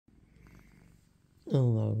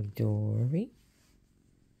Hello, Dory.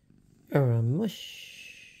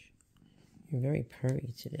 Mush. You're very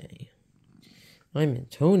purry today. I'm in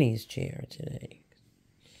Tony's chair today.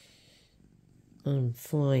 I'm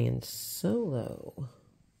flying solo.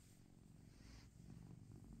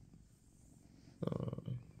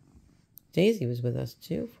 Daisy was with us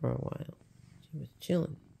too for a while. She was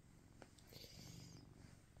chilling.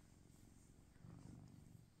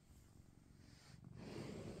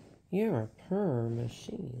 You're a purr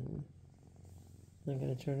machine. I'm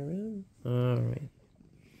gonna turn around. Alright.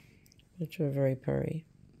 But you're very purry.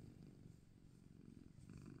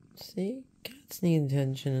 See? Cats need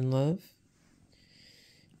attention and love.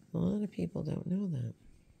 A lot of people don't know that.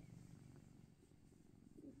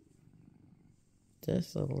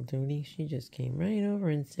 This little Dori, she just came right over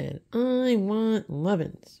and said, I want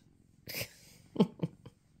lovin's.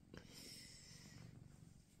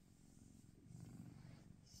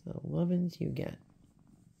 So lovin's you get.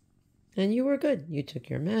 And you were good. You took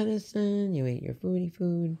your medicine. You ate your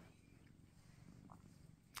food.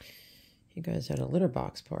 You guys had a litter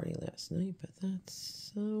box party last night, but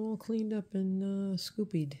that's all cleaned up and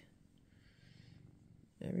scoopied.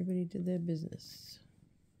 Everybody did their business.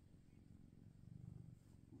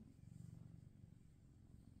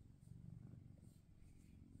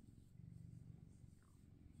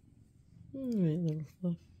 All right, little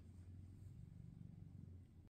fluff.